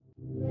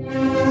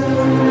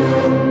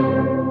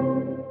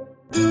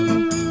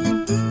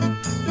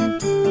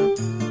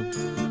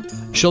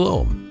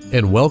Shalom,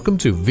 and welcome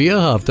to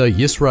V'ahavta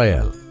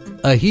Yisrael,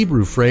 a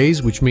Hebrew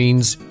phrase which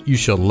means, you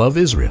shall love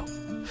Israel.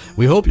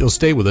 We hope you'll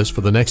stay with us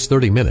for the next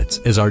 30 minutes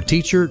as our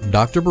teacher,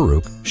 Dr.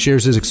 Baruch,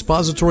 shares his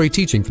expository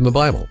teaching from the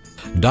Bible.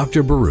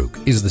 Dr. Baruch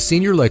is the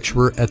senior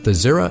lecturer at the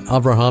Zera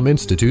Avraham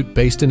Institute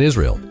based in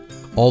Israel.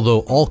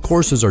 Although all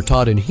courses are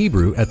taught in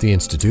Hebrew at the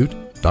Institute,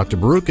 Dr.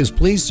 Baruch is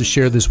pleased to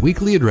share this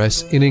weekly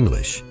address in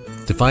English.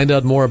 To find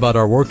out more about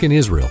our work in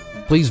Israel,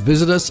 please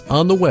visit us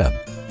on the web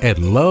at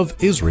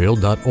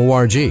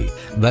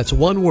loveisrael.org. That's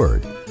one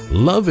word,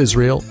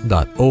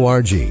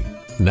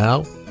 loveisrael.org.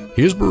 Now,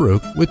 here's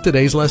Baruch with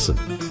today's lesson.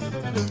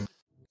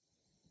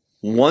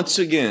 Once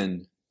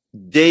again,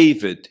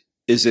 David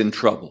is in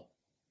trouble.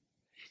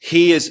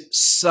 He is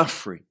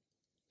suffering.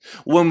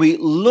 When we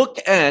look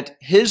at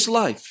his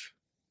life,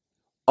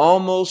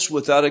 almost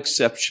without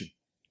exception,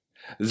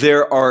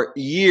 there are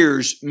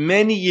years,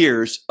 many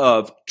years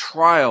of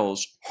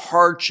trials,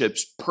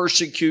 hardships,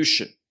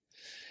 persecution.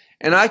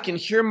 And I can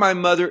hear my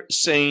mother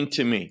saying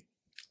to me,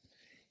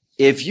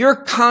 if you're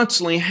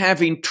constantly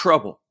having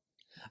trouble,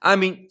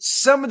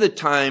 some of the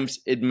times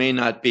it may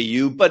not be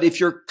you, but if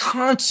you're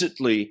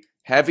constantly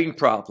having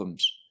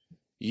problems,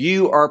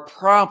 you are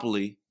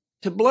probably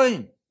to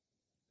blame.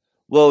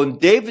 Well, in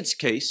David's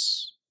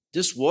case,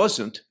 this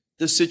wasn't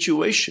the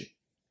situation.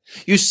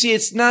 You see,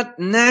 it's not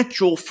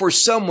natural for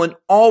someone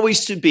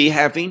always to be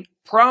having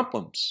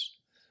problems.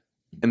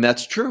 And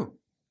that's true.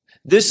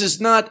 This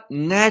is not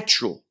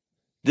natural.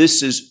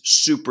 This is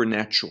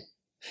supernatural.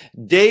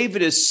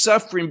 David is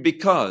suffering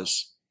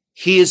because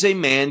he is a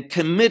man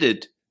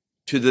committed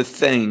to the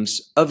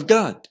things of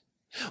God.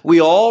 We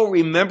all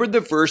remember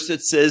the verse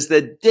that says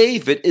that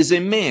David is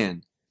a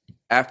man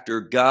after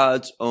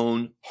God's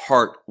own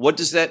heart. What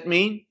does that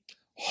mean?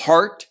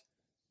 Heart,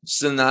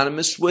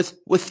 synonymous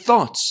with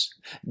thoughts.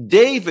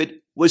 David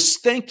was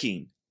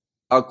thinking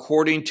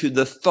according to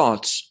the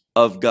thoughts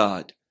of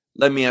God.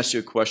 Let me ask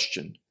you a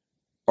question.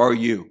 Are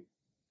you?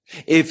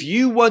 If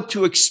you want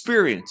to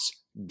experience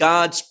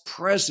God's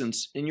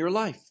presence in your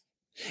life,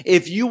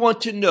 if you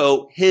want to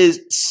know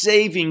his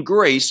saving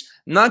grace,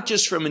 not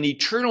just from an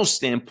eternal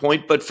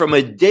standpoint, but from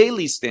a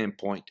daily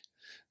standpoint,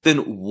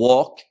 then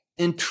walk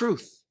in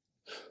truth.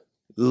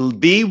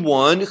 Be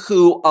one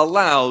who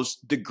allows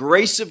the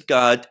grace of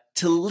God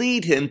to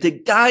lead him, to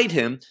guide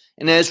him.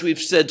 And as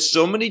we've said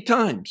so many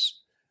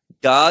times,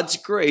 God's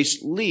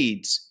grace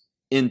leads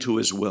into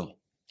his will.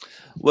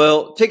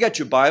 Well, take out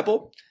your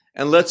Bible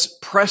and let's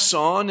press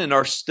on in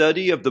our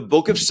study of the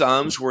book of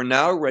Psalms. We're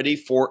now ready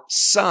for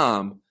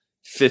Psalm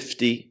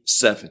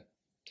 57.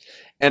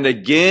 And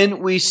again,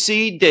 we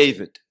see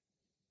David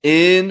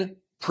in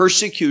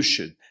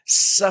persecution,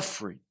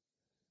 suffering.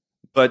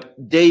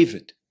 But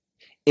David,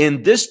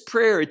 in this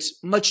prayer,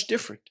 it's much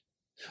different.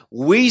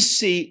 We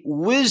see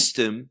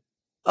wisdom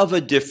of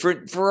a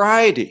different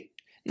variety.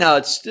 Now,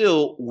 it's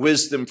still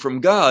wisdom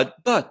from God,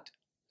 but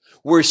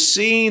we're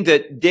seeing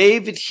that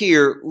David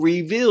here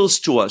reveals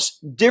to us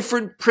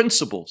different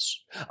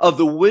principles of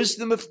the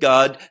wisdom of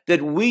God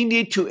that we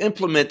need to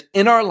implement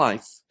in our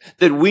life,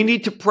 that we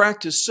need to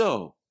practice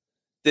so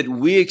that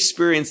we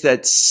experience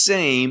that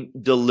same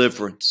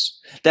deliverance,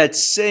 that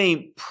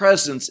same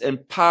presence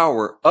and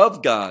power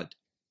of God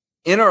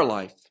in our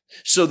life,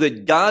 so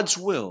that God's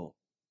will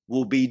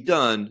be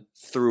done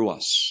through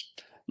us.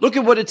 Look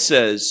at what it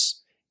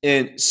says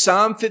in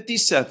Psalm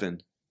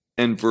 57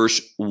 and verse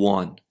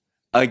 1.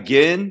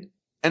 Again,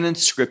 an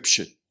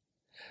inscription.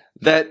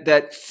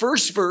 That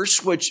first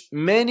verse, which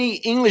many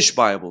English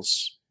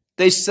Bibles,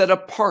 they set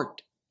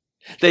apart.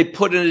 They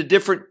put in a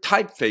different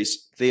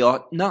typeface. They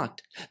ought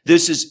not.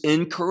 This is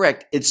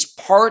incorrect. It's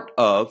part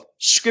of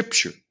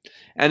Scripture.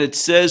 And it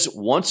says,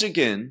 once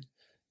again,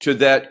 to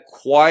that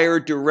choir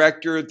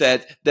director,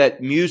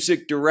 that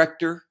music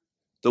director,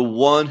 the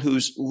one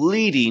who's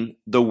leading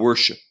the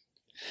worship.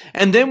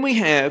 And then we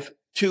have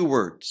two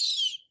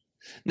words.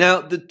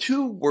 Now, the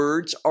two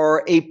words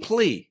are a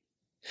plea.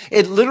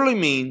 It literally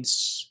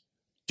means,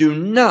 do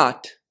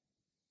not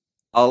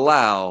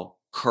allow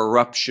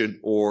corruption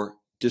or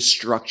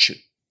destruction.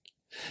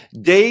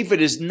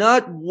 David is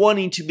not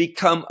wanting to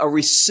become a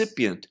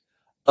recipient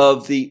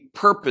of the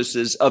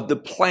purposes, of the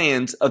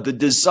plans, of the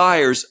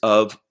desires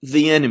of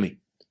the enemy.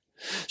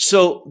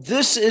 So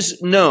this is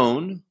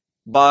known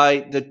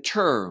by the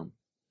term,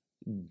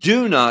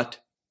 do not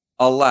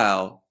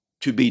allow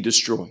to be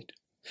destroyed.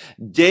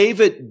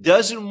 David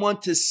doesn't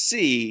want to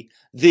see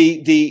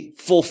the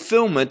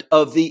fulfillment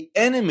of the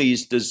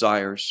enemy's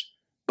desires,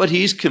 but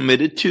he's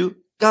committed to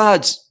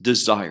God's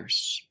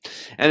desires.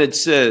 And it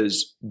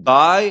says,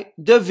 by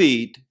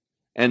David,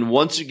 and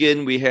once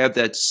again we have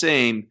that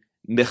same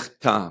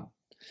michtam.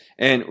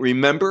 And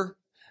remember,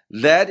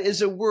 that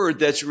is a word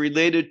that's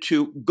related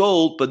to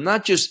gold, but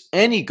not just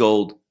any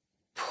gold,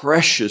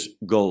 precious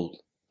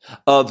gold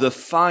of the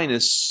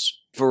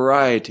finest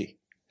variety.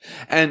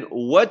 And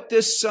what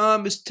this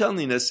psalm is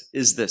telling us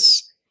is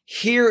this.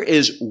 Here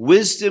is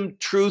wisdom,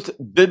 truth,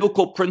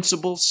 biblical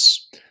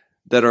principles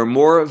that are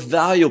more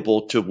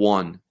valuable to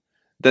one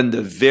than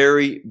the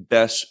very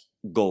best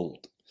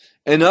gold.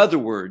 In other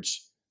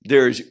words,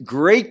 There's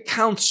great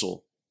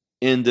counsel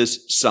in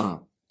this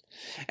psalm.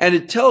 And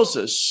it tells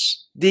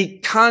us the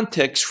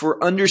context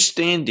for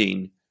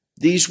understanding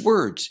these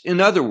words. In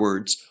other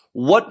words,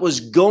 what was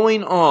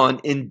going on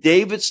in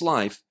David's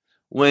life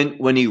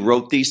when he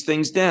wrote these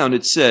things down.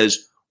 It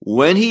says,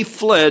 when he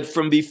fled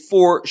from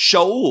before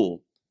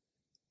Shaul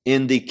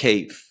in the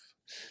cave.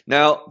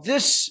 Now,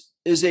 this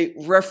is a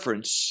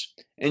reference,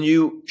 and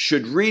you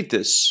should read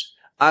this.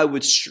 I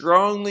would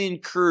strongly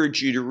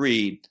encourage you to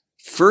read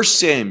 1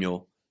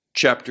 Samuel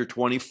chapter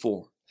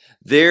 24.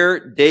 There,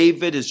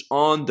 David is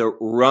on the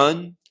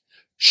run.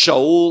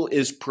 Shaul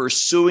is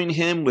pursuing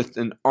him with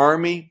an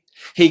army.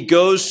 He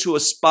goes to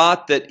a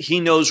spot that he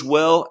knows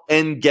well,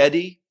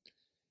 En-Gedi,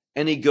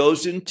 and he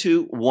goes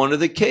into one of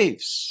the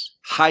caves,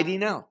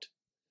 hiding out.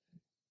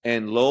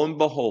 And lo and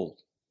behold,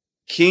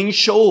 King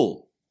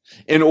Shaul,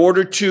 in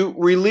order to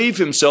relieve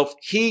himself,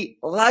 he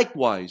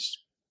likewise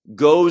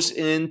goes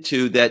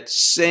into that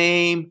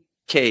same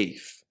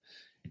cave.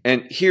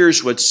 And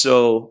here's what's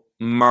so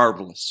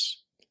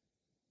marvelous.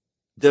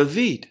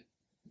 David,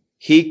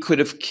 he could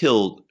have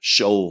killed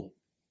Shaul.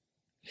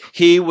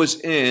 He was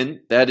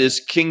in, that is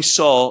King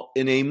Saul,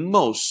 in a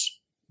most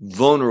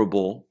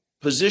vulnerable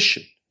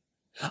position.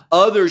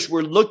 Others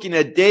were looking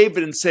at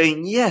David and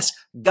saying, yes,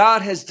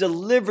 God has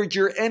delivered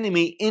your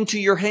enemy into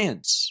your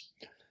hands.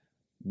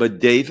 But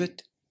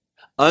David,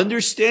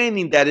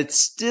 understanding that it's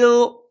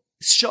still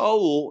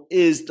Shaul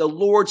is the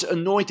Lord's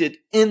anointed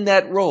in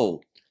that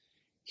role,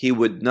 he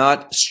would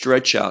not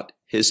stretch out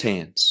his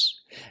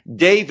hands.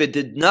 David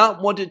did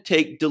not want to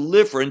take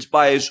deliverance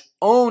by his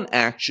own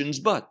actions,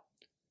 but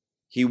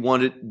he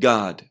wanted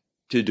God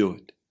to do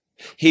it.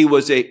 He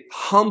was a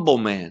humble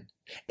man,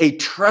 a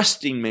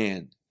trusting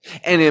man,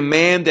 and a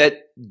man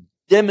that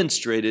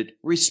demonstrated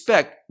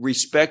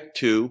respect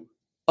to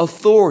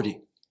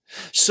authority.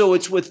 So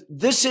it's with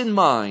this in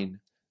mind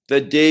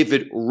that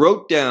David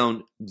wrote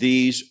down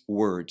these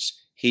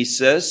words. He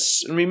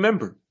says, and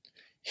remember,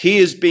 he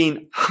is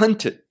being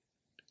hunted.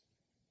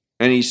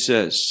 And he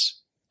says,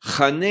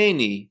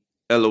 Chaneni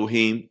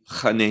Elohim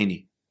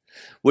Chaneni,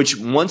 which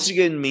once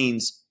again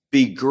means,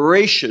 be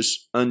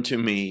gracious unto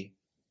me,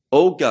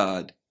 O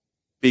God,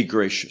 be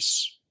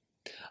gracious.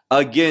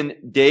 Again,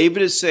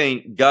 David is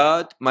saying,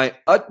 God, my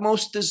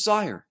utmost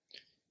desire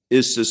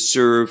is to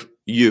serve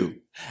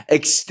you.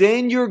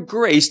 Extend your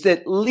grace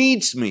that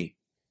leads me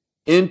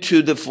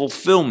into the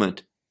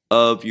fulfillment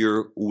of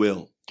your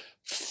will.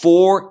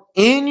 For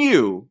in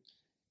you,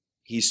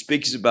 he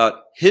speaks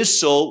about his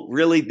soul,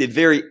 really the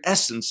very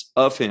essence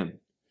of him,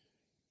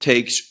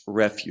 takes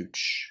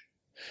refuge.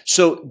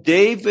 So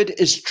David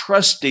is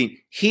trusting.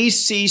 He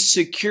sees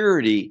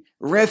security,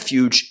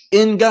 refuge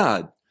in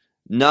God,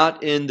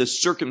 not in the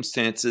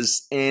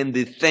circumstances and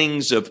the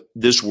things of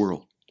this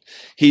world.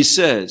 He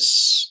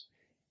says,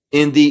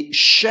 in the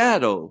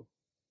shadow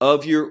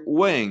of your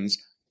wings,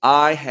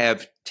 I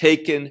have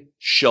taken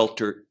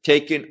shelter,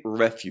 taken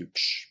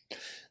refuge.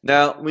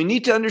 Now, we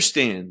need to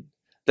understand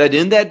that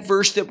in that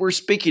verse that we're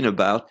speaking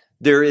about,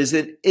 there is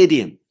an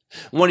idiom.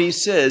 When he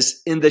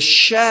says, in the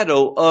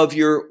shadow of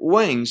your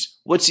wings,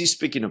 what's he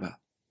speaking about?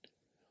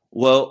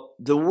 Well,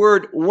 the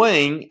word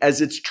wing,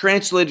 as it's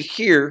translated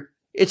here,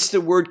 it's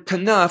the word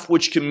kanaf,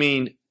 which can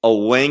mean a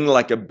wing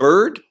like a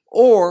bird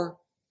or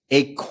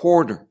a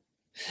corner.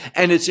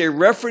 And it's a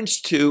reference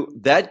to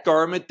that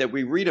garment that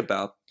we read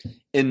about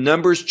in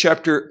Numbers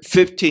chapter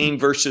 15,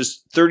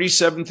 verses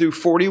 37 through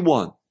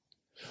 41,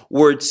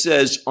 where it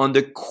says on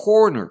the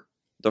corner,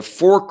 the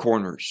four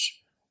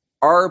corners,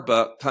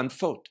 arba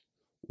kanfot,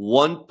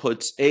 one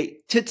puts a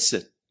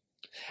tzitzit.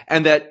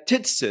 And that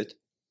tzitzit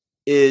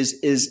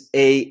is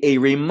a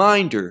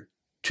reminder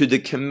to the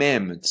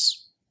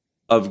commandments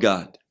of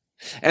God.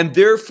 And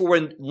therefore,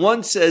 when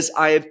one says,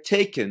 I have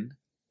taken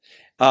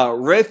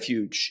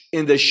refuge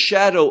in the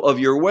shadow of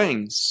your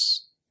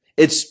wings,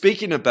 it's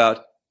speaking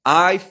about,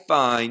 I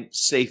find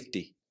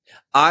safety.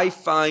 I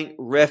find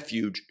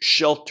refuge,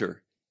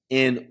 shelter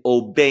in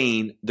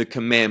obeying the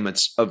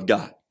commandments of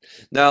God.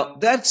 Now,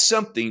 that's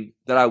something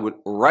that I would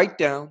write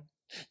down,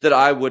 that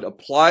I would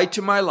apply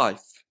to my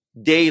life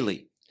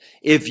daily.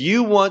 If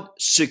you want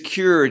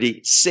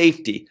security,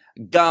 safety,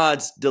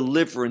 God's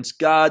deliverance,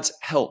 God's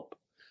help,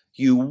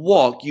 you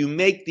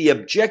make the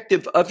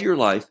objective of your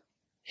life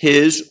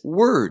His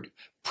Word,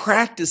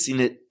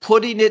 practicing it,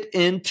 putting it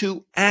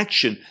into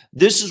action.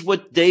 This is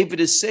what David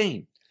is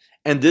saying.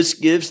 And this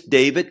gives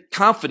David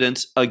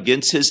confidence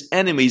against his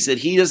enemies that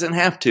he doesn't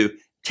have to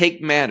take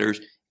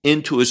matters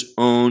into his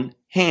own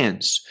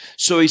hands.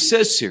 So he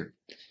says here,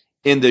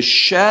 in the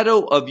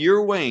shadow of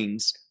your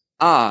wings,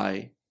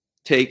 I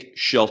take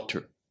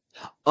shelter.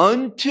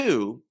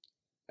 Unto,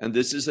 and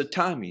this is a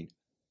timing,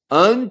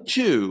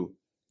 unto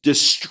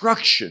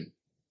destruction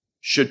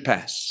should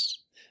pass.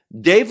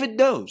 David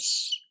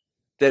knows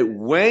that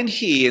when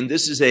he, and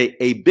this is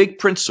a big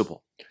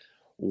principle,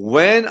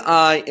 when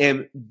I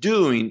am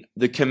doing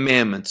the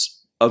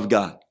commandments of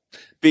God,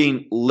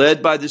 being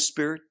led by the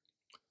Spirit,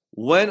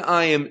 when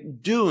I am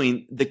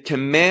doing the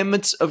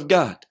commandments of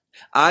God,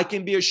 I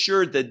can be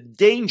assured that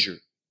danger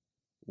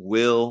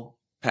will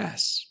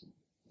pass.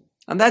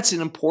 And that's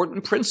an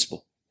important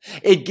principle.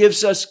 It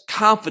gives us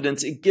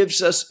confidence. It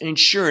gives us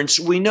assurance.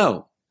 We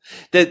know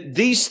that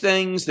these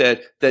things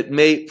that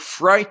may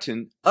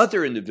frighten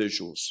other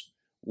individuals,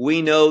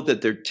 we know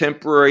that they're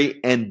temporary,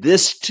 and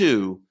this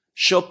too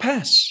shall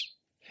pass.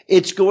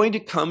 It's going to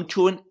come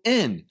to an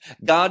end.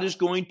 God is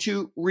going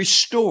to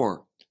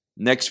restore.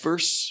 Next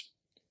verse,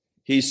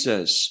 he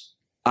says,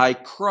 I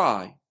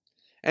cry.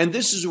 And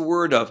this is a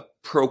word of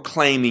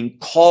proclaiming,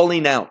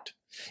 calling out.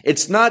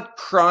 It's not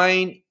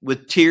crying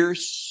with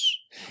tears.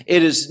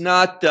 It is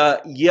not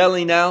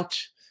yelling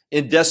out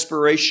in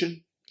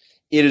desperation.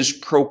 It is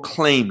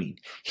proclaiming.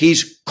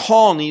 He's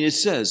calling. It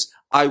says,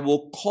 I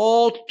will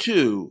call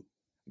to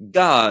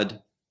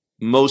God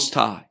Most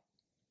High.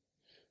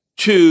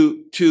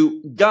 To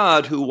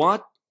God who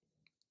what?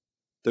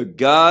 The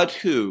God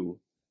who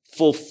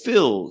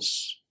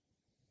fulfills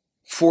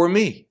for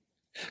me.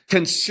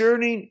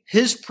 Concerning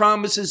his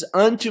promises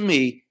unto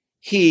me,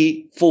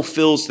 he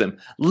fulfills them.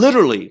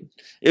 Literally,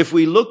 if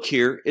we look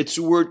here, it's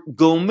the word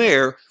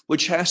gomer,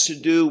 which has to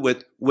do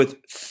with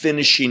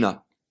finishing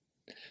up,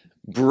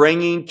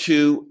 bringing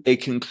to a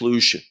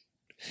conclusion.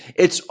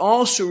 It's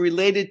also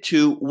related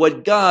to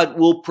what God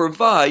will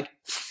provide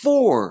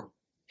for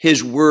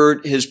his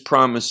word, his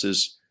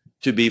promises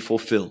to be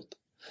fulfilled.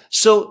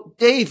 So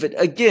David,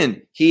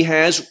 again, he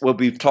has what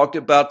we've talked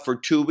about for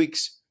 2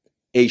 weeks,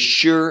 a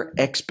sure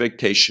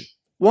expectation.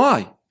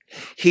 Why?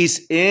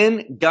 He's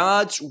in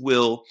God's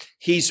will.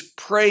 He's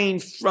praying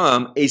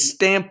from a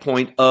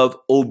standpoint of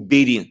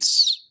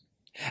obedience.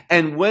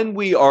 And when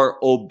we are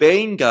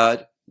obeying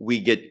God, we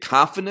get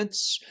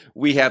confidence,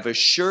 we have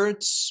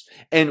assurance,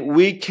 and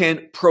we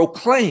can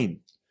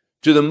proclaim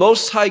to the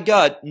Most High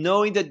God,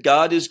 knowing that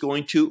God is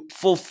going to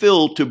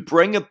fulfill, to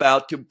bring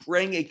about, to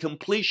bring a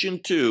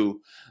completion to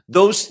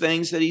those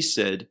things that he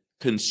said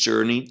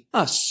concerning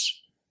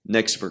us.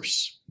 Next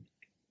verse.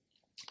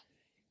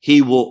 He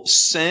will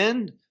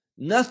send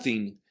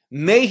nothing,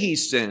 may he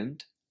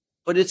send,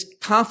 but it's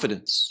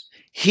confidence.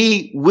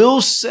 He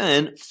will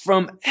send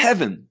from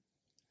heaven.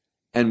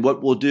 And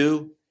what will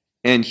do?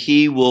 And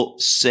he will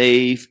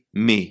save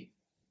me.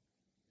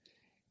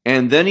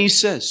 And then he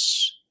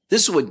says,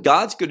 this is what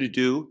God's going to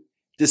do,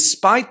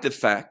 despite the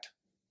fact,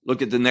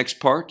 look at the next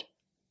part,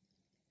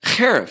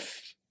 Cheref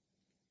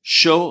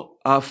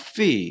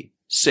sho'afi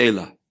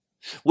selah,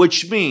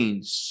 which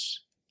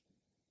means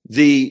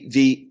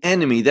the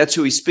enemy, that's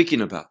who he's speaking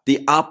about,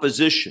 the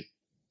opposition.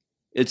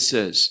 It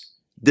says,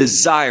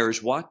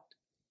 desires what?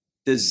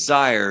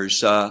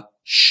 Desires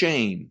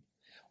shame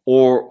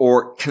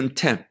or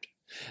contempt.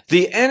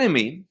 The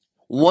enemy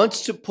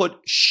wants to put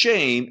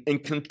shame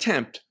and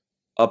contempt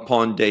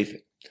upon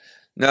David.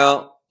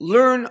 Now,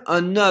 learn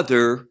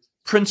another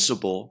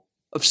principle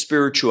of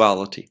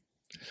spirituality.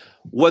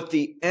 What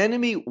the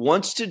enemy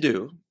wants to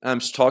do,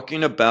 I'm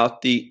talking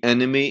about the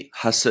enemy,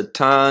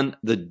 Hasatan,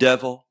 the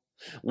devil,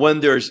 when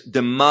there's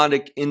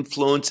demonic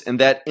influence, and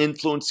that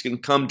influence can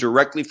come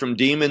directly from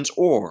demons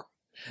or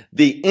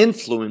the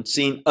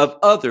influencing of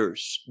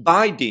others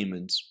by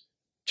demons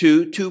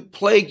to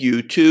plague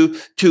you,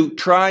 to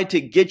try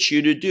to get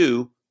you to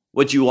do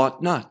what you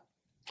ought not.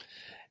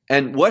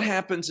 And what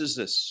happens is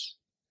this.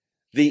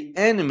 The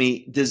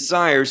enemy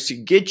desires to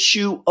get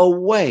you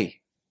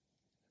away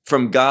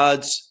from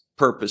God's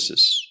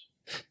purposes,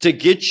 to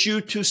get you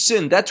to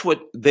sin. That's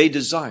what they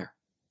desire,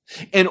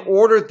 in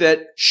order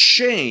that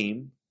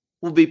shame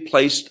will be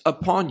placed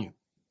upon you.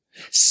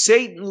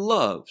 Satan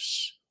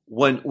loves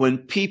when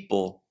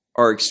people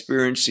are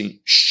experiencing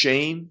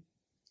shame,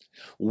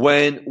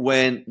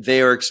 when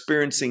they are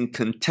experiencing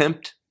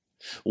contempt,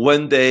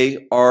 when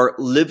they are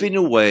living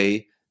a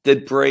way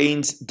that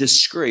brings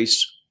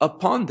disgrace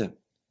upon them.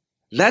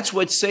 That's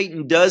what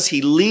Satan does.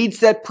 He leads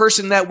that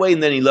person that way,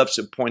 and then he loves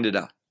to point it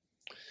out.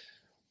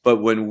 But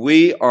when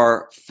we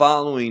are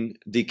following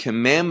the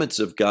commandments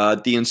of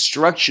God, the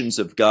instructions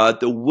of God,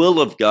 the will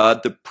of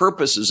God, the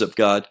purposes of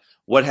God,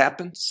 what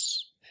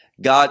happens?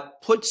 God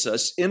puts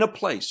us in a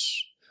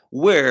place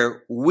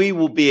where we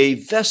will be a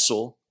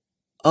vessel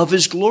of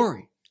his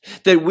glory,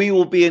 that we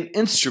will be an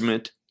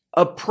instrument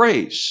of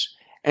praise.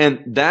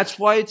 And that's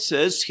why it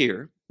says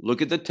here,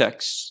 look at the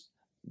text,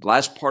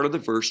 last part of the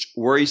verse,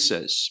 where he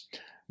says,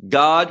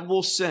 God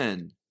will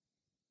send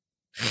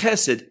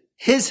chesed,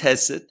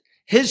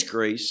 his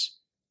grace,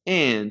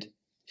 and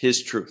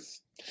his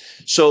truth.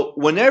 So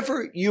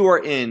whenever you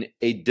are in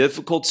a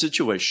difficult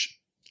situation,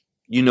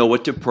 you know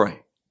what to pray.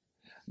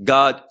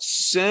 God,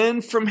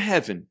 send from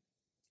heaven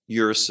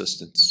your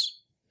assistance.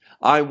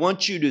 I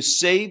want you to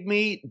save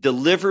me,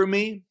 deliver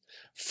me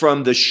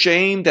from the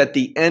shame that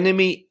the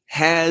enemy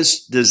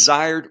has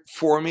desired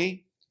for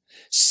me.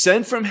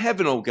 Send from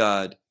heaven, O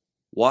God,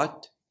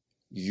 what?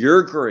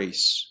 Your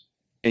grace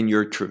and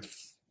your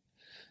truth.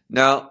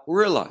 Now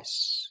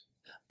realize,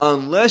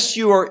 unless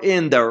you are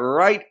in the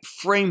right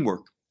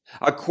framework,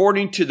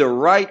 according to the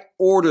right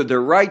order, the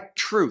right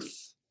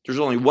truth, there's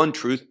only one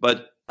truth,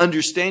 but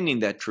understanding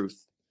that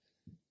truth,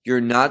 you're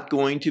not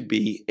going to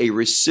be a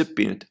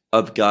recipient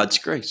of God's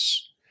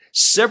grace.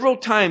 several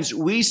times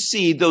we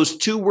see those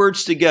two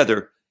words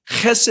together,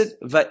 chesed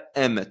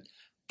va'emet,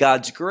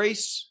 God's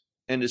grace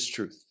and his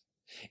truth.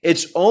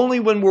 It's only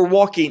when we're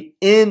walking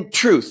in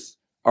truth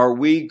are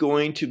we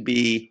going to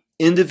be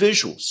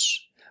individuals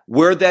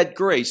where that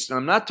grace, and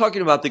I'm not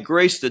talking about the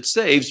grace that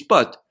saves,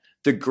 but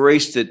the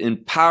grace that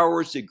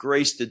empowers, the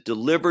grace that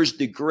delivers,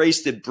 the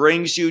grace that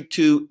brings you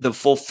to the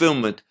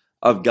fulfillment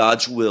of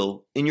God's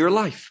will in your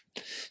life.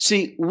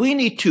 See, we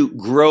need to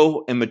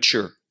grow and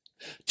mature.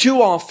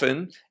 Too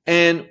often,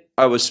 and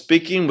I was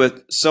speaking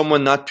with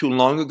someone not too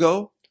long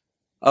ago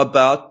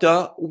about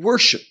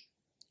worship.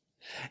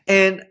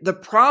 And the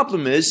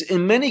problem is,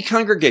 in many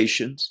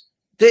congregations,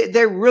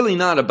 they're really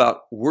not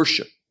about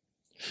worship,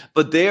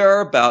 but they are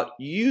about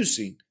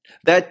using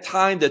that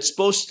time that's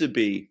supposed to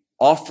be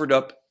offered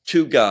up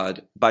to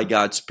God by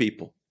God's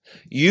people,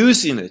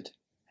 using it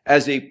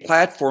as a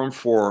platform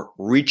for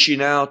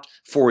reaching out,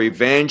 for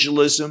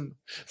evangelism,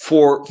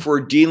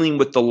 for dealing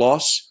with the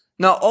lost.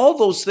 Now, all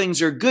those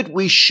things are good.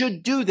 We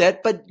should do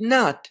that, but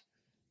not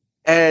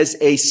as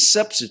a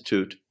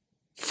substitute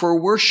for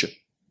worship.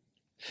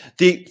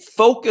 The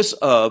focus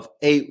of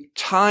a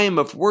time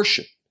of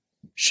worship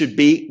should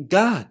be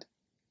God,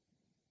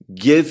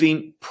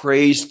 giving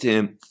praise to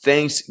him,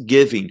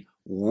 thanksgiving,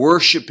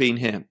 worshiping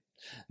him,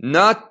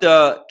 not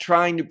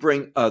trying to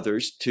bring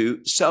others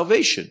to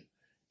salvation.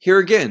 Here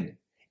again,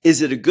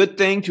 is it a good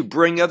thing to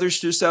bring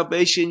others to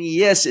salvation?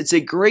 Yes, it's a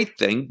great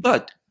thing,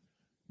 but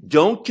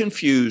don't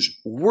confuse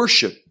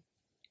worship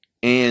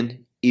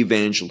and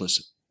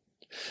evangelism.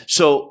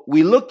 So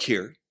we look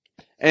here,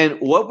 and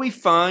what we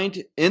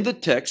find in the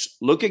text,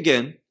 look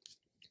again,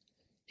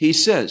 he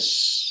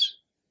says,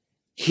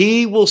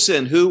 he will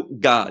send who?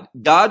 God.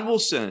 God will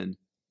send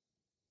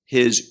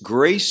his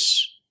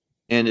grace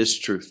and his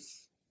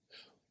truth.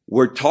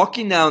 We're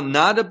talking now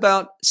not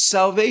about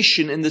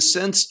salvation in the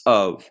sense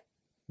of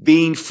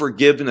being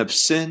forgiven of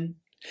sin,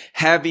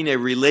 having a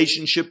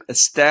relationship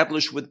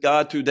established with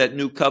God through that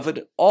new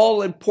covenant,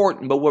 all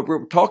important. But what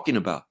we're talking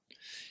about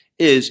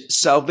is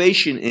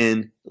salvation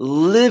in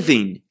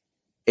living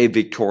a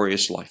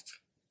victorious life.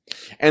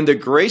 And the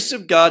grace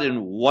of God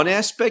in one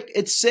aspect,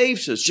 it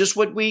saves us, just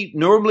what we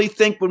normally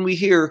think when we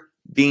hear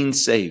being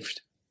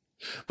saved.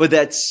 But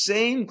that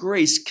same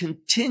grace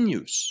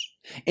continues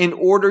in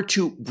order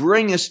to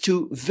bring us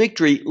to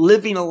victory,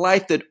 living a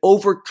life that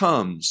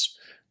overcomes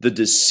the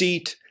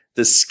deceit,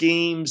 the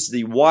schemes,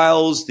 the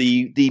wiles,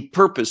 the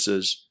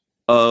purposes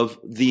of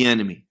the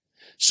enemy.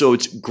 So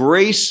it's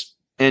grace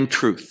and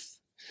truth.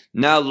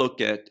 Now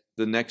look at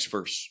the next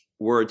verse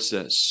where it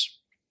says,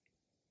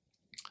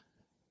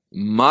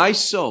 my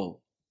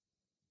soul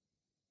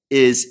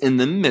is in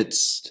the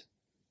midst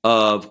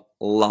of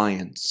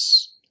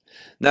lions.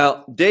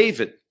 Now,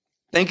 David,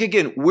 think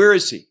again, where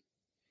is he?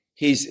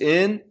 He's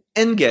in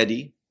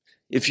En-Gedi.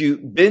 If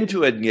you've been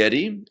to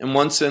En-Gedi, in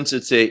one sense,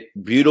 it's a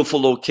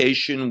beautiful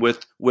location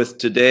with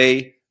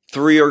today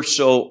 3 or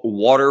so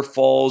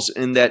waterfalls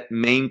in that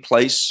main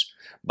place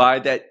by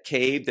that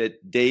cave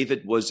that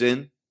David was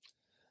in.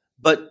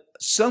 But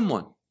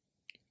someone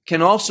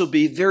can also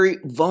be very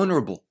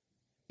vulnerable.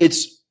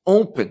 It's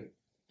open.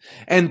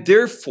 And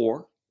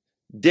therefore,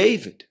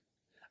 David,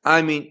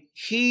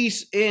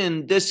 he's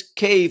in this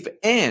cave,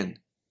 and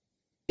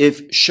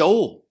if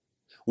Shaul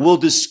will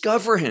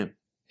discover him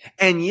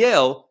and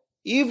yell,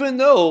 even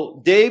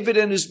though David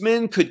and his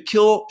men could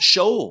kill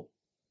Shaul,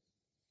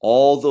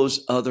 all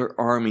those other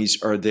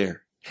armies are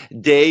there.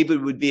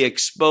 David would be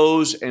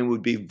exposed and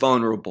would be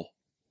vulnerable.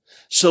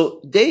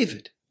 So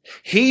David,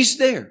 he's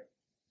there.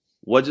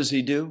 What does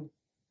he do?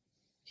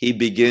 He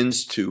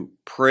begins to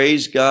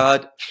praise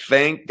God,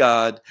 thank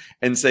God,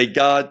 and say,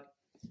 God,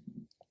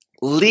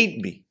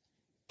 lead me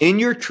in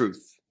your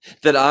truth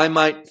that I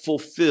might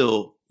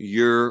fulfill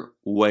your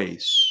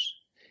ways.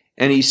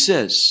 And he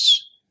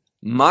says,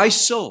 my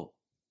soul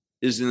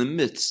is in the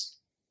midst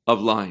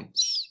of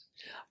lions.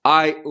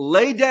 I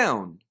lay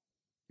down,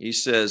 he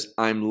says,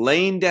 I'm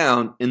laying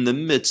down in the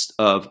midst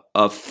of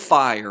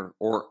fire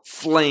or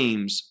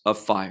flames of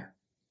fire.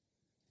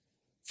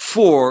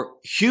 For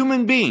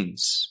human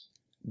beings,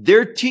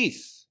 their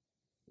teeth,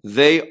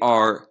 they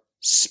are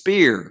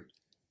spear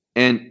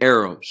and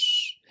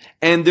arrows,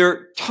 and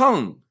their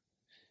tongue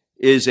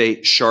is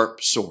a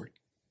sharp sword.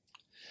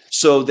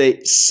 So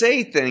they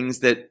say things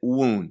that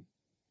wound.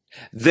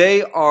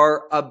 They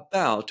are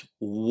about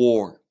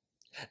war.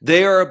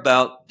 They are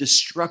about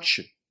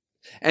destruction.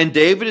 And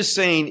David is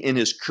saying in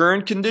his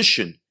current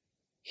condition,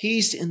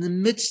 he's in the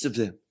midst of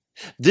them.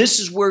 This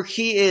is where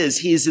he is.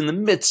 He is in the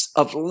midst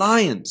of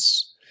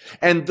lions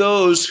and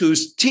those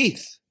whose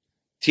teeth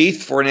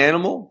for an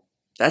animal,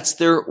 that's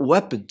their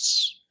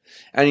weapons.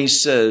 And he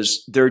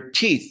says their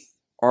teeth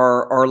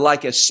are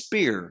like a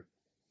spear,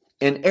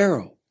 an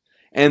arrow.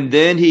 And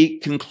then he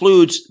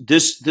concludes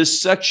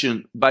this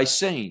section by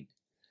saying,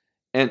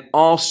 and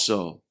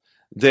also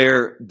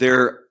their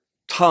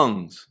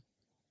tongues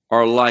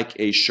are like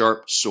a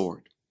sharp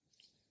sword.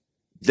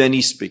 Then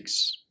he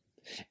speaks.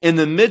 In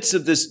the midst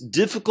of this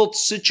difficult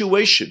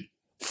situation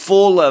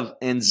full of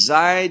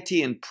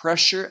anxiety and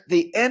pressure.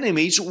 The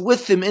enemy's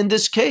with him in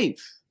this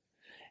cave.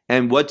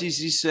 And what does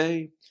he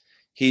say?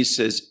 He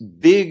says,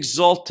 be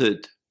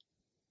exalted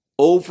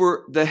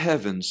over the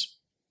heavens,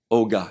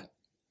 O God.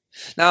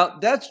 Now,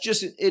 that's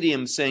just an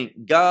idiom saying,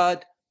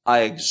 God,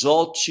 I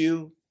exalt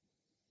you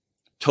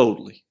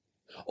totally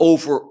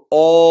over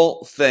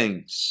all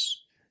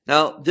things.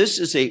 Now, this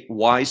is a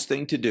wise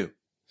thing to do.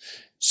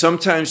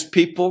 Sometimes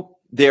people,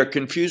 they're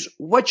confused.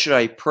 What should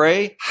I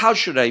pray? How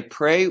should I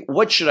pray?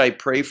 What should I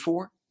pray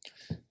for?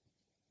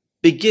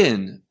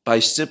 Begin by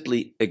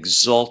simply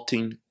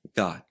exalting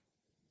God.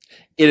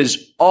 It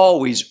is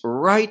always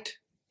right.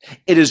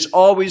 It is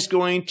always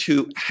going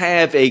to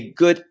have a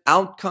good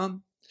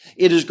outcome.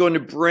 It is going to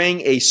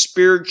bring a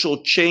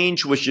spiritual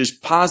change which is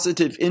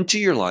positive into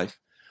your life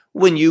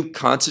when you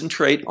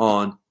concentrate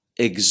on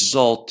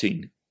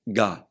exalting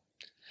God.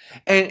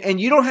 And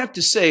you don't have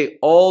to say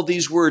all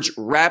these words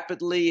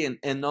rapidly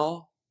and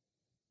all.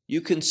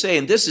 You can say,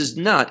 and this is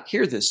not,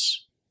 hear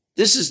this,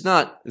 this is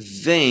not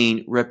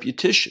vain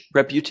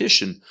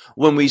repetition.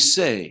 When we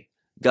say,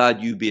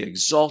 God, you be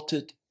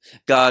exalted.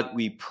 God,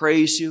 we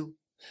praise you.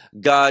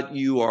 God,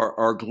 you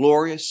are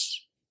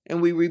glorious. And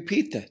we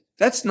repeat that.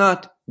 That's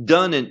not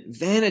done in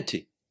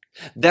vanity.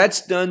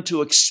 That's done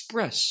to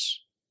express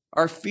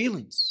our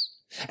feelings.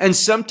 And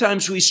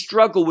sometimes we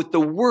struggle with the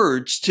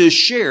words to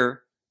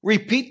share.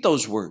 Repeat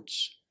those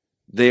words.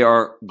 They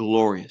are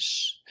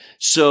glorious.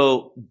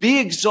 So be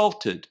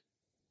exalted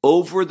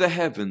over the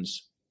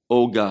heavens,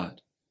 O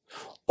God.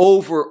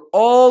 Over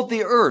all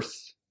the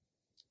earth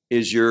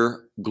is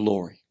your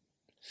glory.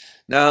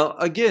 Now,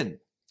 again,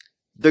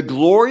 the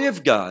glory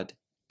of God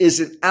is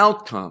an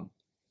outcome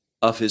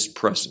of his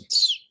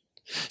presence.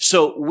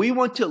 So we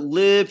want to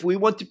live, we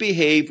want to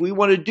behave, we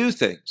want to do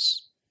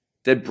things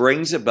that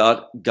brings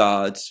about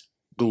God's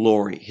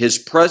glory, his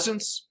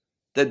presence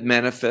that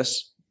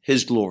manifests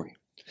his glory.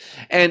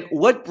 And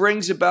what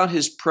brings about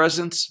his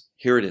presence?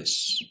 Here it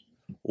is.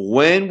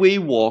 When we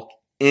walk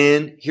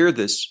in, hear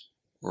this,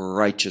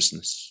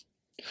 righteousness.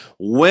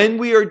 When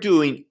we are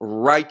doing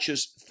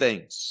righteous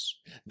things,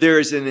 there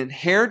is an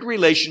inherent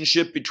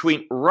relationship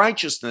between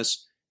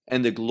righteousness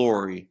and the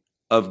glory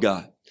of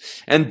God.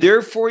 And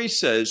therefore he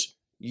says,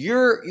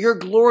 your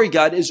glory,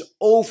 God, is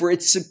over,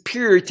 it's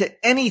superior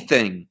to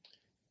anything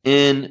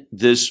in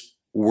this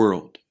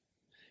world.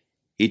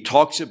 He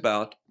talks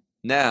about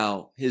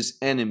now his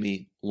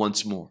enemy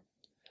once more.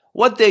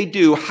 What they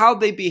do, how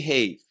they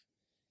behave.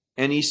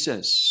 And he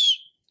says,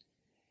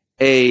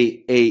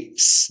 a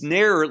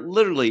snare,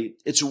 literally,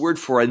 it's a word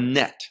for a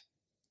net.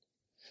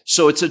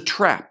 So it's a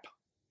trap.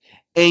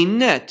 A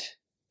net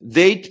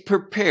they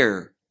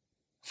prepare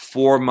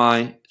for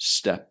my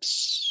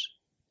steps.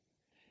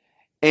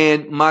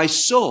 And my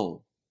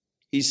soul,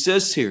 he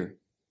says here,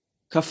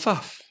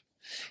 kafaf.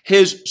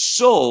 His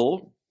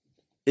soul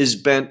is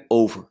bent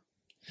over.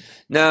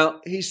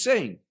 Now, he's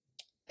saying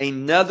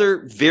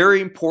another very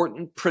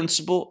important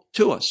principle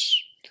to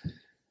us.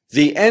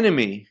 The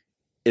enemy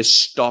is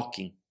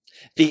stalking.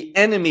 The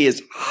enemy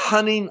is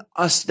hunting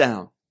us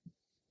down.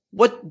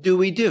 What do?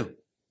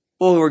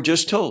 Well, we're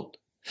just told.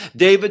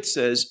 David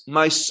says,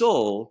 my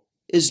soul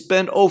is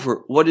bent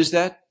over. What is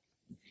that?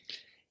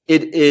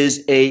 It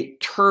is a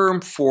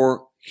term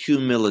for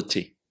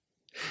humility.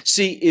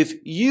 See, if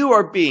you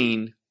are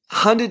being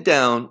hunted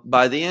down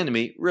by the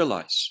enemy,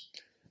 realize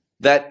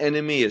that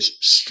enemy is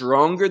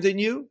stronger than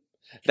you.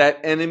 That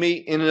enemy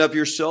in and of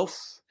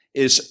yourself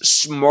is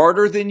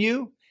smarter than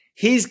you.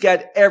 He's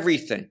got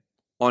everything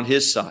on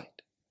his side.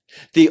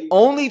 The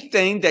only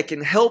thing that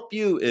can help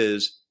you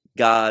is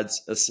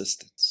God's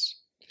assistance.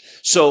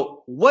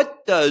 So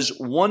what does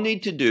one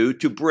need to do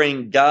to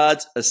bring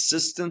God's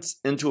assistance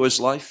into his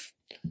life?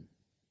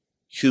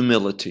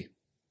 Humility.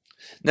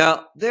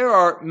 Now, there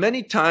are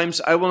many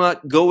times, I will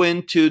not go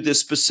into the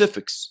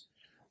specifics,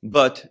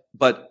 but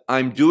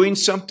I'm doing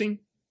something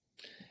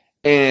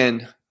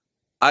and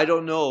I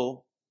don't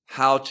know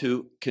how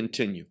to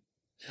continue.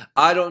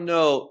 I don't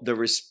know the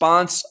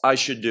response I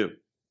should do.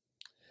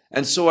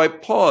 And so I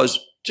pause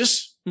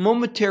just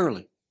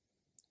momentarily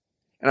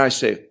and I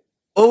say,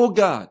 oh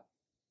God,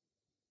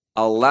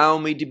 allow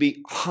me to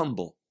be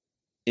humble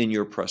in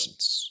your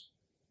presence.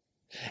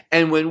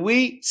 And when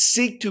we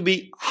seek to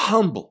be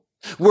humble,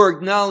 we're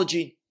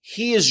acknowledging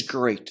he is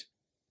great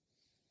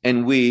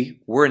and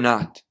we're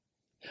not.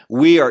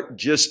 We are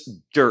just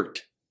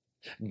dirt.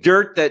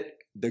 Dirt that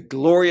the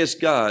glorious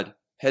God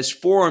has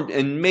formed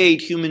and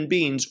made human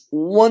beings,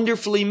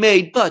 wonderfully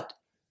made, but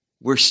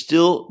we're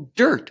still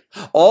dirt.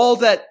 All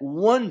that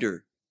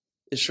wonder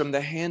is from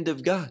the hand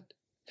of God.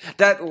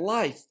 That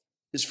life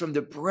is from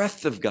the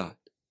breath of God.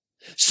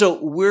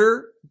 So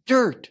we're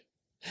dirt.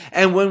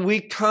 And when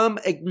we come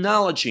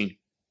acknowledging,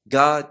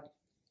 God,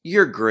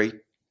 you're great,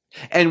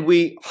 and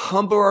we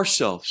humble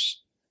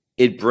ourselves,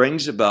 it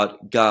brings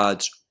about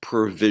God's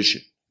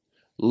provision.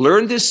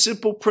 Learn this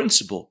simple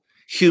principle.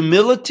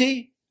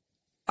 Humility,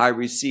 I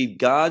receive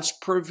God's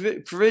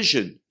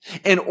provision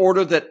in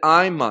order that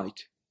I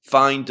might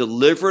find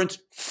deliverance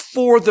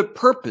for the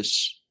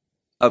purpose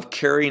of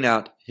carrying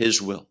out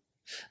his will.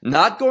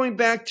 Not going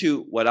back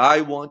to what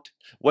I want,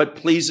 what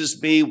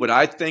pleases me, what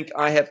I think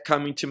I have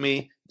coming to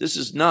me. This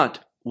is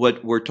not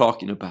what we're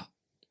talking about.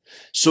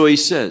 So he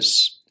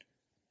says,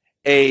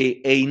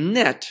 a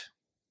net,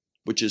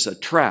 which is a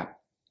trap,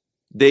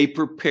 they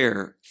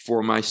prepare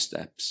for my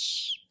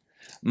steps.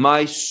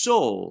 My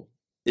soul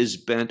is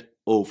bent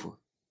over.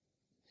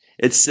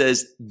 It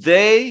says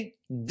they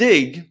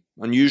dig,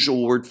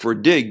 unusual word for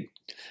dig,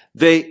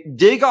 they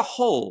dig a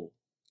hole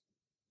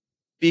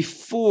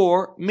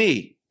before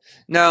me.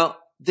 Now,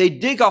 they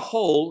dig a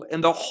hole,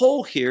 and the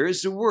hole here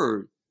is the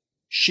word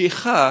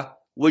shicha,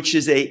 which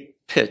is a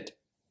pit.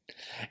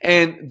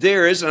 And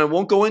there is, and I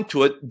won't go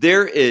into it,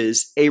 there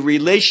is a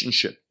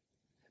relationship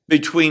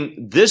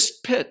between this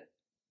pit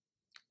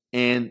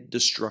and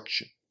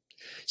destruction.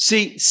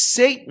 See,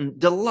 Satan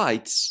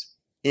delights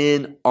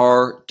in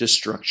our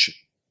destruction.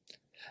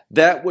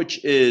 That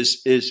which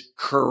is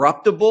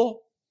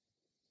corruptible,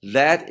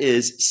 that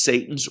is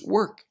Satan's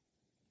work.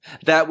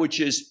 That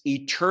which is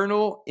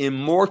eternal,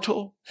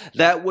 immortal,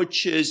 that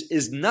which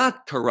is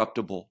not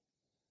corruptible,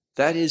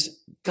 that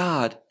is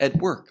God at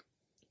work.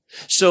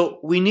 So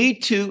we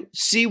need to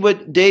see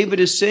what David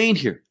is saying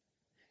here.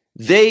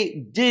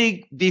 They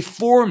dig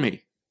before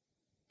me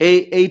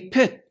a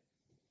pit.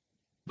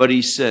 But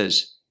he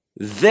says,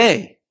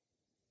 they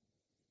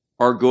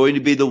are going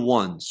to be the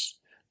ones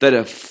that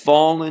have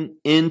fallen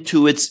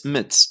into its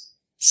midst.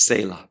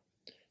 Selah.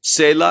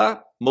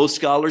 Selah, most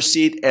scholars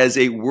see it as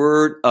a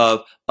word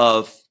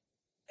of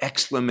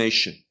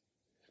exclamation,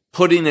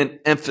 putting an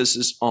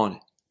emphasis on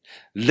it.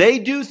 They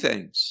do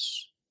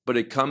things, but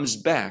it comes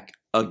back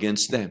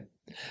against them.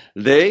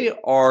 They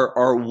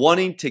are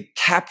wanting to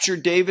capture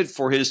David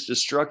for his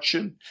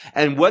destruction,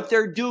 and what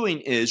they're doing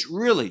is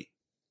really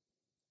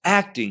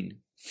acting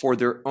for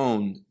their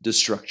own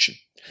destruction.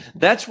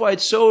 That's why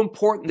it's so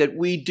important that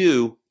we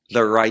do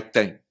the right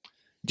thing.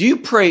 Do you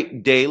pray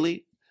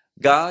daily?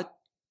 God,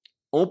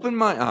 open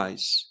my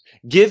eyes,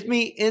 give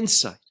me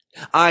insight.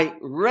 I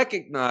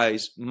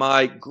recognize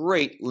my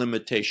great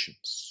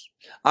limitations.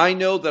 I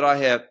know that I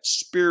have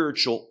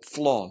spiritual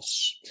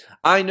flaws.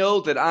 I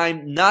know that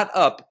I'm not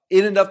up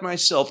in and of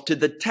myself to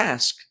the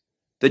task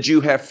that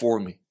you have for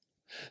me.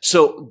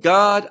 So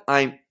God,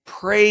 I'm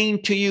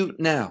praying to you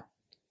now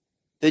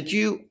that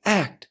you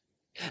act,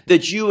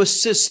 that you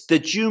assist,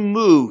 that you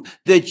move,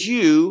 that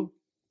you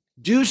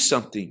do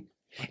something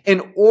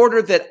in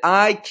order that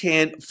I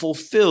can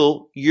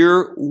fulfill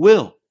your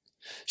will.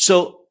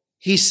 So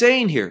he's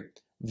saying here,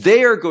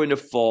 they are going to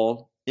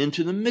fall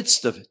into the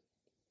midst of it,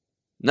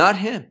 not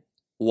him.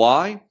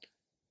 Why?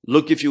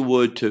 Look, if you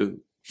would,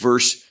 to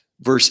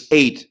verse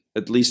 8,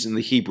 at least in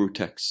the Hebrew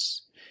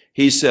text.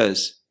 He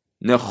says,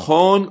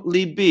 Nachon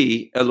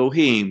libi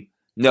Elohim,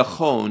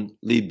 Nachon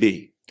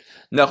libi.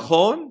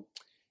 Nachon,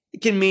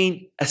 it can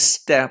mean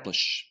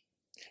establish.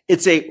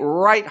 It's a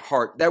right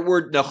heart. That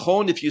word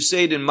nachon, if you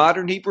say it in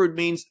modern Hebrew, it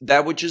means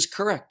that which is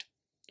correct.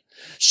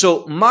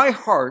 So my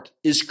heart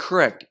is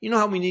correct. You know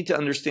how we need to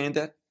understand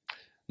that?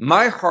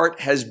 My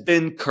heart has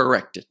been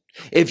corrected.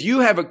 If you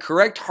have a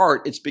correct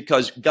heart, it's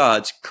because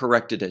God's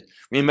corrected it.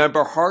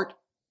 Remember, heart,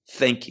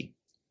 thinking.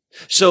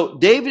 So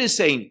David is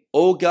saying,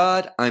 oh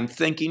God, I'm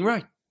thinking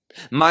right.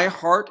 My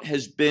heart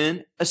has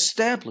been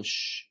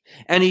established.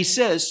 And he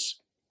says,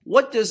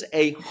 what does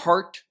a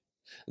heart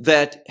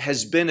that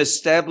has been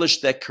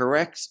established that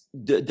corrects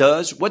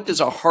does? What does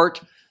a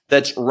heart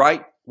that's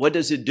right, what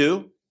does it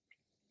do?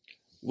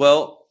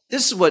 Well,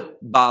 this is what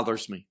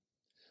bothers me.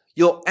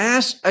 You'll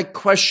ask a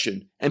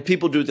question and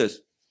people do this,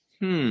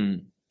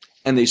 and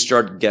they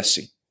start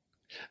guessing.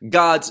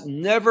 God's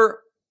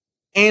never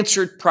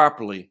answered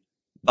properly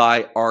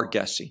by our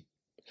guessing.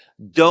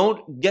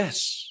 Don't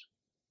guess.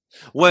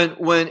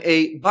 When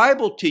a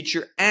Bible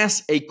teacher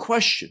asks a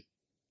question,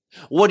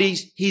 what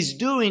he's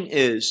doing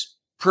is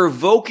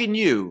provoking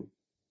you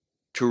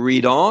to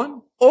read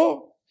on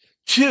or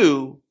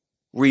to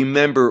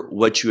remember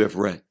what you have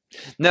read.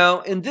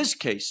 Now, in this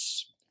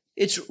case,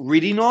 it's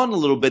reading on a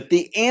little bit.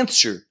 The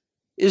answer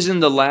is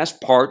in the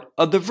last part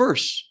of the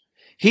verse.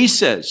 He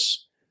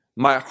says,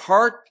 my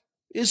heart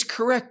is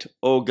correct,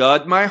 O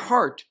God, my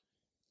heart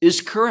is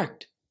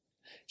correct.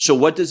 So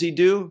what does he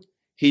do?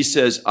 He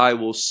says, I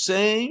will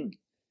sing,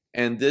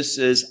 and this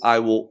is, I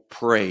will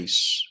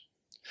praise.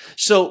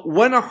 So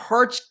when our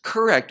heart's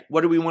correct,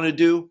 what do we want to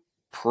do?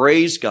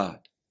 Praise God,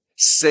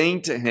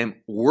 sing to him,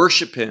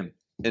 worship him,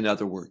 in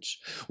other words.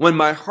 When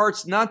my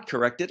heart's not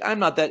corrected, I'm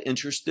not that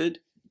interested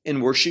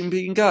in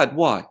worshiping God.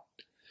 Why?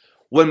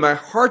 When my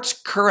heart's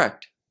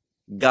correct,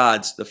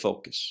 God's the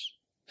focus.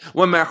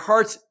 When my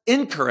heart's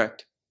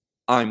incorrect,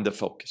 I'm the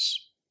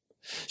focus.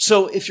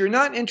 So if you're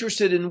not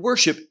interested in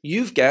worship,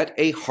 you've got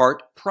a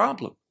heart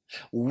problem.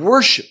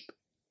 Worship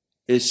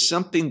is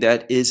something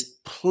that is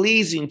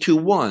pleasing to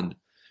one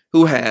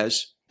who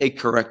has a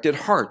corrected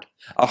heart,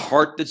 a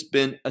heart that's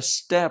been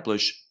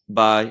established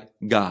by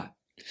God.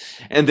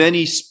 And then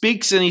he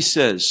speaks and he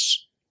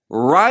says,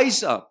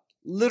 rise up,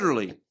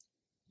 literally,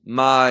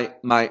 my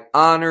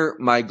honor,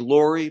 my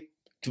glory,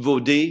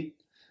 kvodi.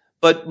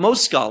 But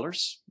most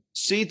scholars,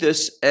 see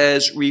this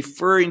as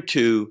referring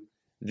to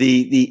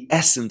the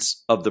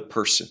essence of the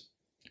person,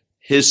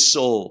 his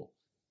soul,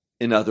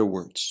 in other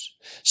words.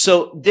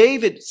 So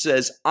David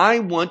says, I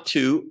want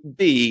to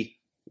be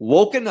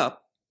woken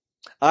up.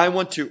 I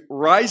want to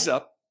rise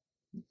up.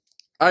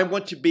 I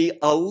want to be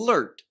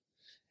alert.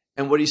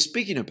 And what he's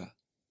speaking about,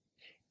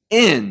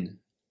 in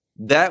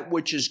that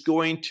which is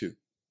going to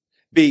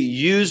be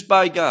used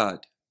by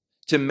God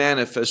to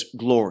manifest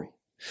glory.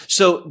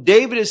 So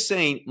David is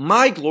saying,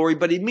 my glory,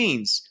 but he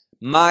means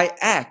my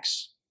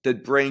acts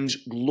that brings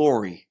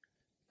glory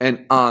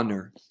and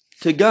honor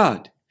to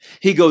God.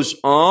 He goes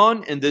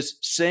on in this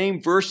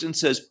same verse and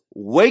says,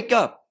 wake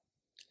up.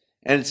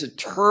 And it's a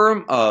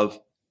term of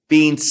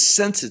being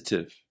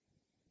sensitive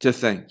to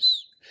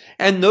things.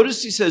 And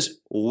notice he says,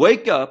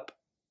 wake up,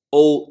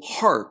 O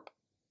harp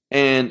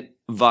and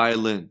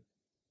violin.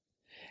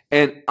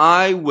 And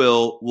I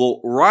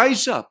will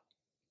rise up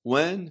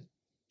when?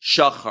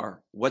 Shachar.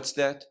 What's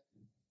that?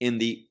 In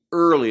the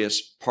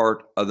earliest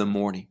part of the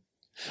morning.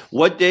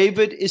 What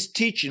David is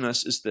teaching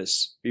us is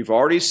this. We've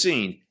already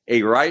seen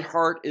a right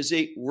heart is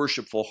a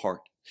worshipful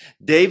heart.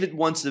 David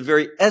wants the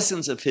very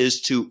essence of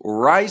his to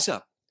rise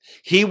up.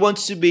 He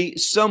wants to be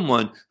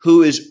someone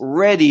who is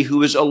ready,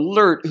 who is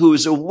alert, who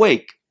is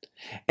awake.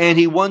 And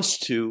he wants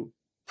to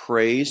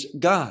praise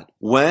God.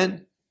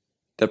 When?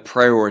 The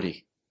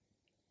priority.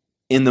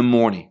 In the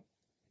morning.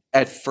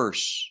 At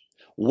first.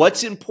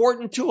 What's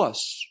important to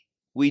us,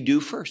 we do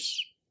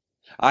first.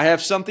 I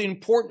have something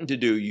important to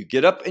do. You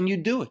get up and you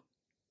do it.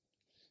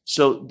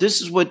 So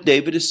this is what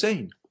David is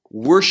saying.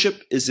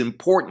 Worship is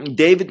important.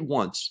 David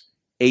wants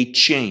a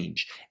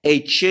change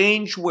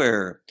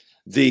where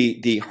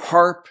the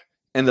harp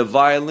and the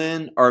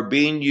violin are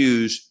being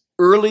used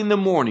early in the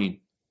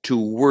morning to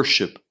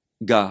worship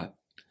God.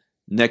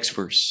 Next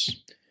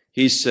verse.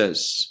 He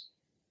says,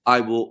 I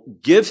will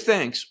give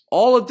thanks.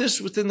 All of this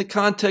within the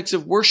context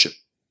of worship.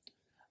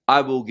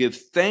 I will give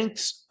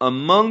thanks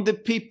among the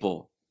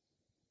people,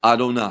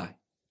 Adonai.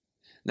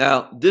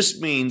 Now,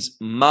 this means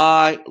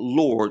my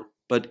Lord,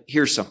 but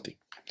here's something.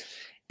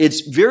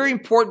 It's very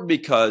important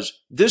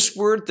because this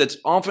word that's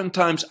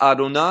oftentimes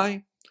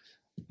Adonai,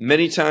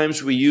 many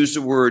times we use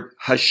the word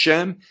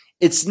Hashem.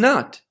 It's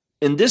not,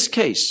 in this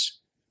case,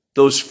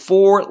 those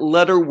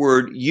four-letter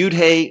word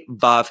Yud-He,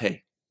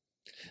 Vav-He.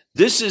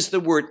 This is the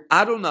word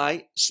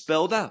Adonai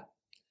spelled out.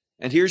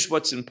 And here's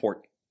what's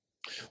important.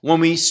 When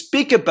we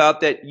speak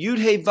about that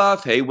Yud-He,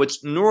 Vav-He,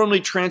 what's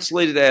normally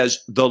translated as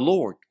the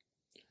Lord,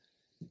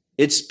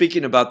 it's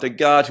speaking about the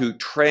God who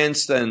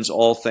transcends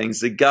all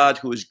things, the God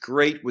who is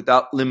great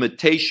without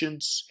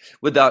limitations,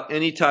 without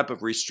any type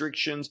of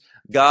restrictions,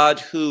 God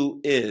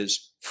who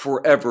is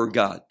forever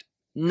God.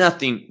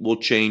 Nothing will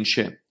change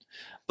him.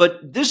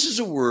 But this is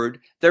a word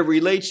that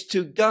relates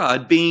to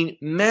God being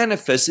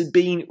manifested,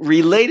 being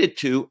related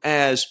to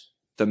as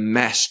the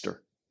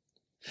Master.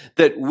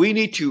 That we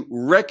need to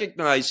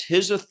recognize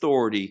his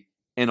authority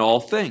in all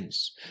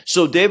things.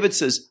 So David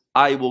says,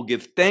 I will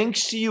give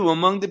thanks to you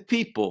among the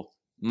people,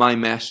 my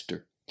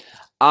Master.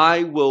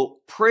 I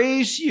will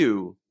praise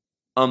you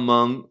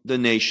among the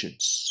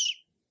nations.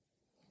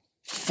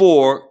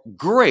 For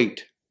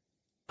great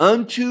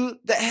unto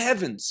the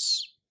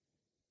heavens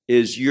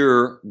is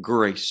your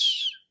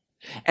grace.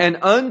 And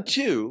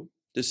unto,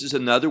 this is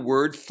another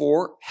word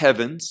for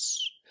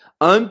heavens,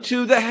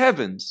 unto the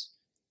heavens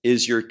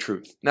is your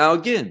truth. Now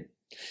again,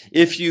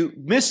 if you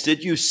missed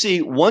it, you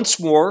see once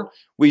more,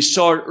 we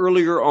saw it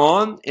earlier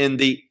on in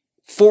the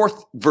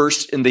 4th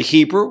verse in the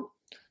Hebrew,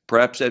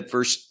 perhaps at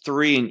verse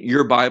 3 in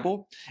your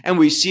Bible, and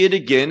we see it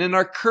again in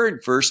our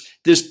current verse,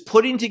 this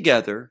putting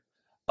together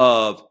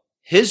of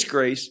his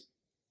grace,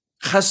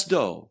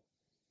 chesdo,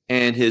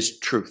 and his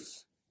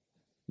truth.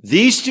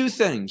 These two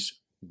things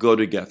go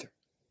together.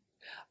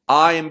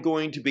 I am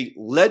going to be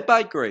led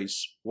by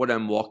grace when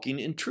I'm walking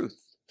in truth.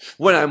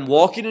 When I'm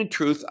walking in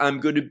truth, I'm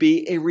going to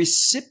be a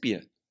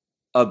recipient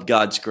of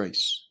God's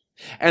grace.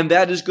 And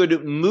that is going to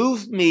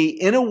move me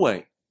in a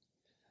way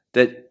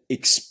that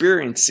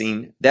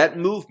experiencing that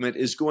movement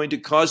is going to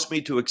cause me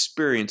to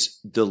experience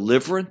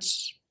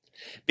deliverance,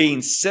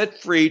 being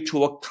set free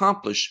to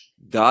accomplish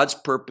God's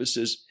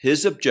purposes,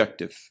 his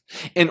objective,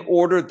 in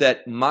order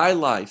that my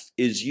life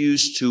is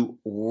used to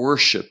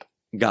worship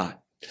God.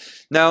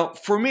 Now,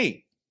 for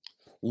me,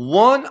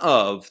 one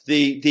of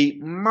the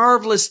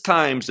marvelous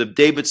times of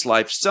David's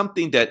life,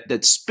 something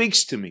that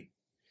speaks to me,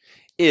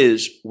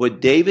 is what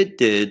David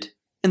did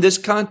in this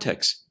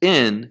context,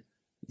 in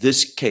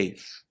this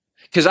cave.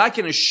 Because I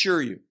can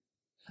assure you,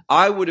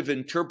 I would have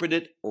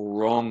interpreted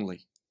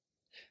wrongly.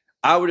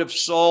 I would have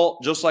saw,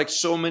 just like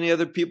so many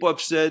other people have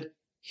said,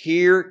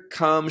 here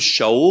comes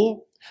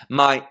Shaul,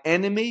 my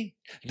enemy,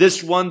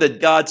 this one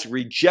that God's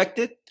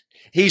rejected.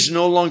 He's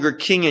no longer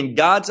king in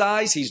God's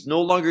eyes. He's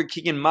no longer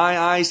king in my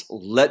eyes.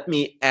 Let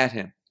me at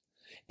him.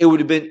 It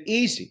would have been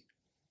easy.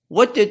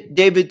 What did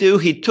David do?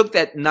 He took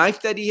that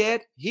knife that he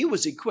had. He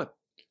was equipped.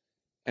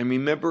 And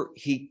remember,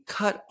 he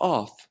cut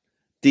off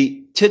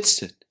the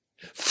tzitzit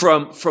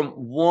from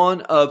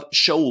one of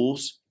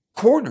Shaul's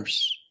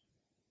corners.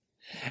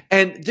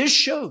 And this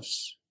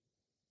shows,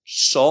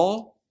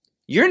 Saul,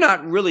 you're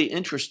not really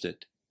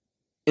interested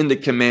in the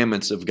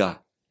commandments of God.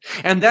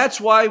 And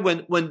that's why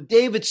when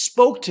David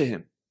spoke to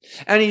him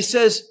and he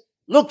says,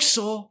 look,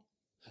 Saul,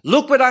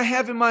 look what I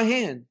have in my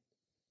hand.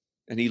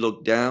 And he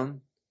looked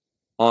down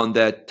on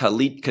that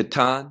talit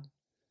katan,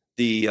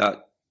 the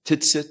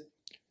tzitzit,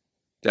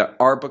 the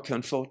arba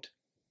kanfot,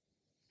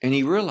 and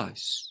he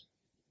realized,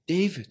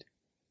 David,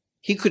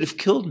 he could have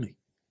killed me.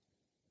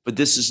 But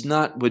this is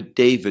not what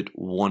David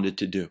wanted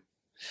to do.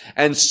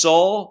 And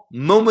Saul,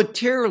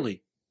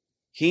 momentarily,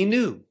 he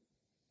knew,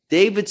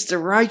 David's the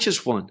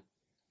righteous one.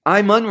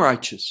 I'm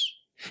unrighteous.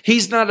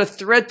 He's not a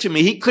threat to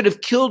me. He could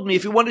have killed me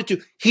if he wanted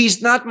to.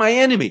 He's not my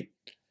enemy.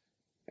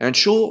 And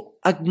Saul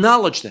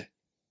acknowledged that,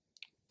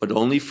 but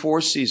only for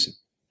a season.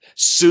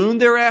 Soon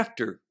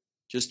thereafter,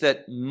 just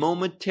that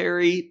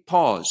momentary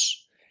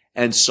pause,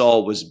 and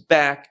Saul was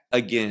back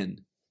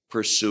again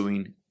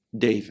pursuing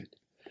David.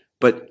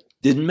 But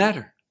didn't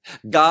matter.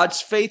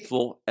 God's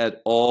faithful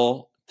at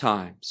all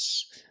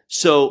times.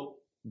 So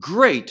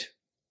great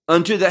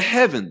unto the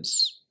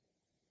heavens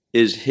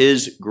is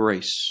his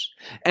grace,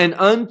 and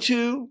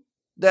unto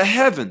the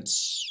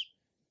heavens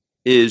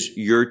is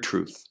your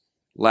truth.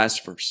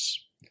 Last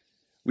verse.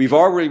 We've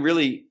already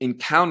really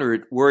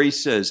encountered where he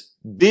says,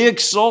 be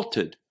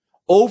exalted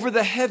over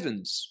the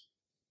heavens,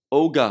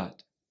 O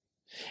God.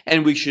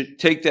 And we should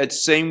take that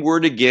same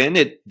word again.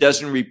 It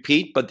doesn't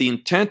repeat, but the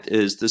intent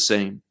is the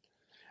same.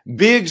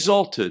 Be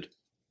exalted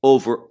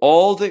over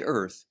all the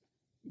earth,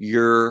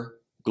 your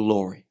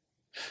glory.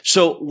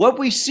 So what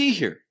we see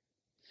here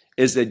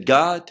is that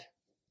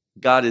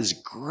God is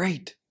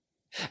great.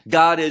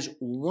 God is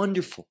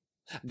wonderful.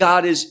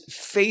 God is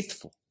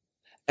faithful.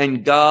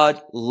 And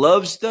God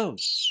loves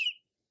those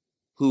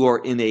who are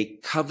in a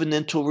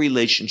covenantal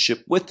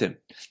relationship with him.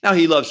 Now,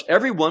 he loves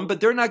everyone, but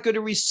they're not going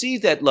to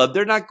receive that love.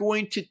 They're not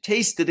going to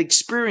taste it,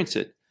 experience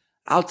it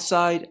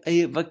outside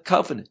of a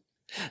covenant.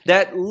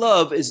 That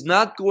love is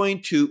not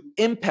going to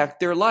impact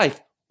their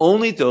life,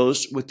 only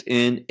those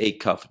within a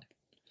covenant.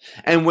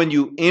 And when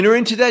you enter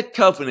into that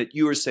covenant,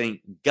 you are saying,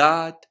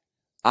 God,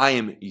 I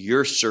am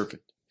your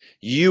servant.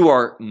 You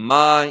are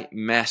my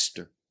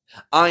master.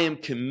 I am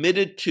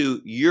committed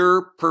to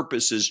your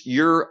purposes,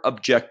 your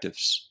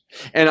objectives.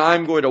 And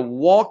I'm going to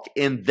walk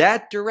in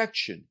that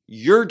direction,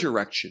 your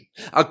direction,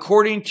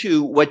 according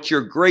to what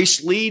your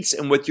grace leads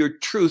and what your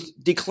truth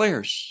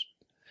declares.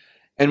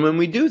 And when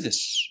we do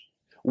this,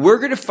 we're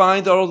going to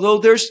find that although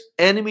there's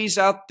enemies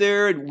out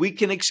there and we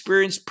can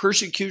experience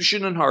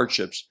persecution and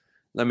hardships,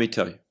 let me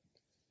tell you,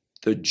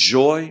 the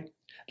joy,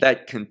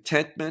 that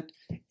contentment,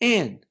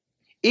 and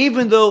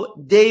even though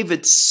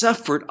David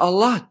suffered a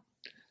lot,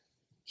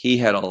 he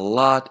had a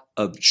lot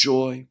of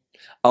joy,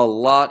 a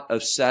lot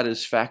of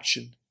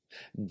satisfaction.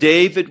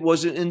 David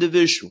was an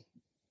individual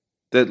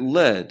that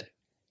led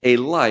a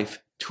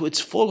life to its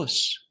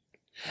fullest.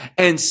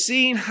 And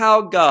seeing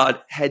how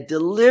God had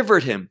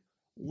delivered him,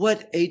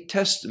 what a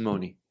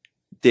testimony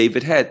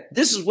David had.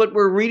 This is what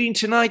we're reading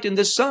tonight in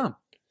this psalm.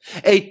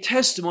 A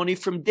testimony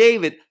from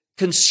David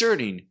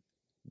concerning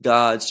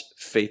God's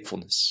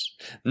faithfulness.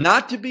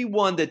 Not to be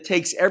one that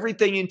takes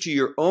everything into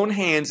your own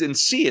hands and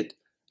see it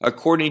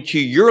according to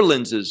your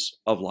lenses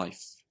of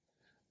life,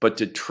 but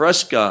to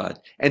trust God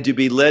and to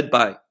be led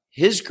by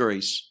his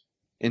grace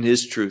and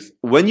his truth.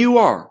 When you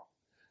are,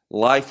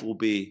 life will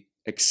be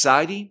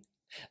exciting.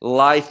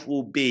 Life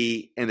will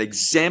be an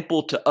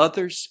example to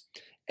others,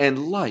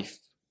 and life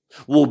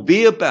will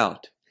be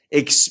about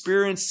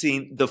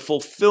experiencing the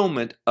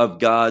fulfillment of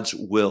God's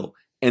will.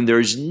 And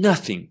there's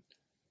nothing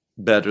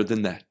better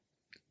than that.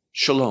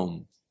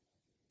 Shalom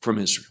from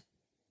Israel.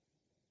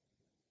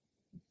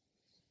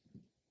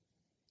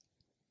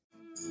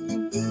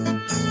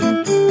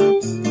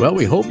 Well,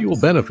 we hope you will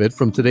benefit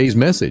from today's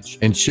message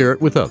and share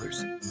it with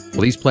others.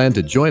 Please plan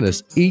to join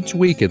us each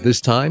week at this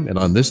time and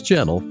on this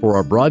channel for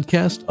our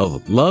broadcast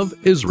of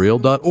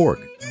loveisrael.org.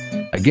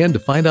 Again, to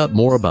find out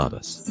more about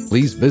us,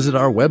 please visit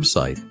our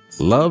website,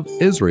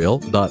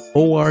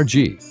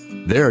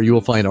 loveisrael.org. There you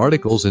will find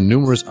articles and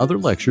numerous other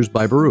lectures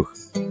by Baruch.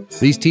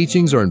 These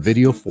teachings are in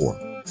video form.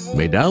 You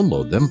may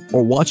download them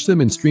or watch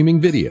them in streaming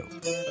video.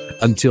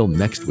 Until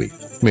next week,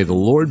 may the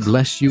Lord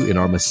bless you in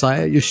our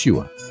Messiah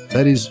Yeshua,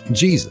 that is,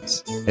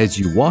 Jesus, as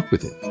you walk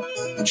with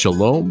him.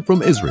 Shalom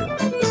from Israel.